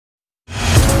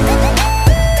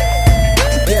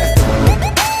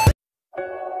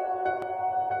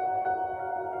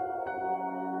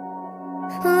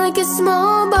like a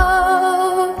small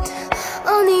boat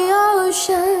on the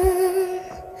ocean,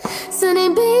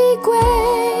 sending big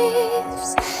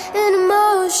waves in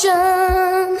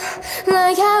motion.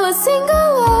 Like how a single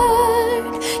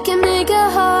word can make a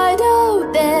heart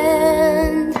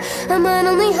open. I might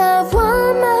only have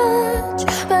one match,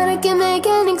 but I can make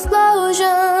an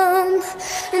explosion.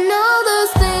 And all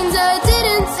those things I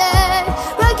didn't say,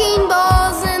 wrecking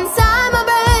balls inside my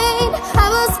brain, I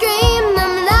will scream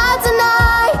them loud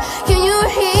tonight. Can you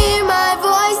hear my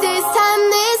voice this time?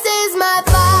 This is my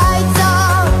fight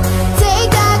song. Take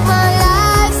back my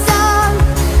life song.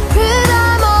 Prove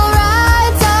I'm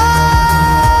alright song.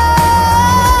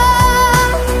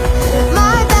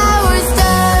 My power's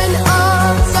turned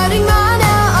on, starting right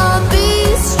now. I'll be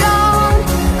strong.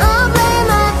 I'll play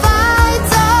my fight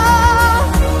song,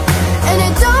 and I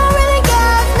don't really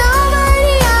care if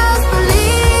nobody else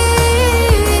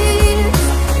believes,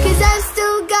 'cause I've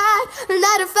still got a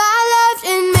lot of fire left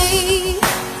in me.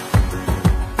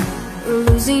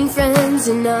 Losing friends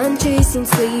and I'm chasing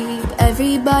sleep.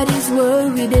 Everybody's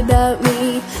worried about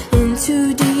me. In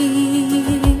too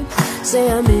deep, say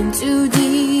I'm in too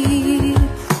deep.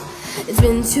 It's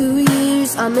been 2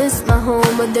 years, I miss my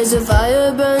home, but there's a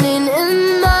fire burning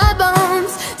in my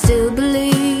bones. Still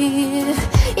believe,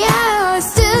 yeah, I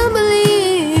still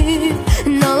believe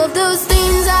in all of those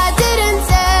things I didn't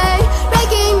say,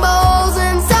 breaking balls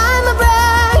inside my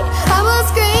brain. I will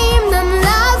scream them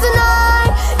loud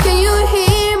tonight. Can you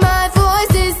hear my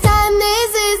voice this time?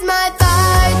 This is my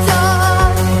fight song.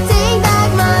 Take back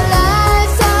my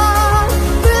life song.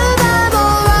 Prove I'm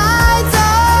alright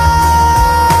song.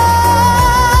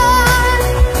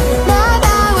 My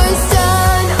power's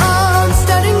turned on,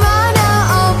 starting right now.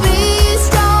 I'll be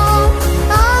strong.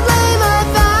 I'll play my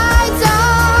fight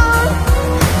song,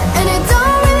 and I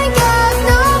don't really care if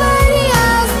nobody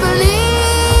else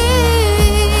believes,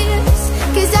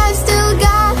 'cause I've still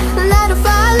got a lot of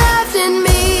fire left in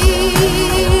me.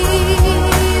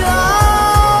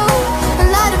 Oh, a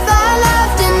lot of fire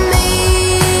left in me.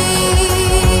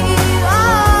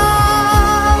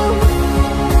 Oh,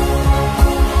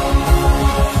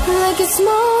 like a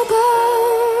small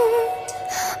boat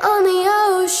on the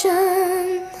ocean,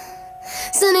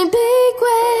 sending big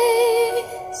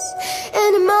waves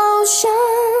in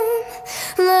motion.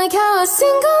 Like how a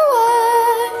single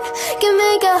word can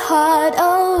make a heart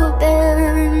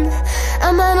open. I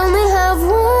might only have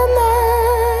one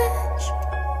match,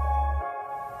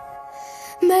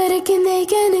 but it can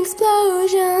make an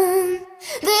explosion.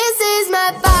 This is my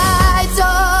fight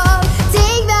song.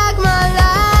 Take back my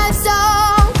life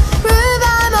song. Prove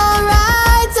I'm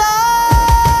alright song.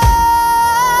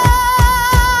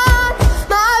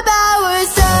 My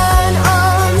power's turned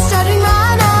on, starting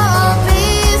right now. I'll be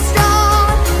strong.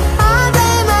 I'll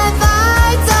play my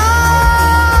fight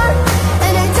song,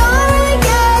 and I don't really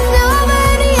care if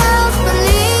nobody else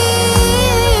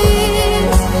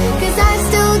believes, 'cause I've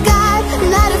still got a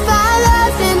lot of fire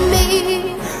left in me.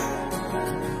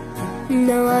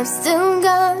 No, I've still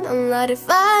got a lot of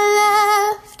fire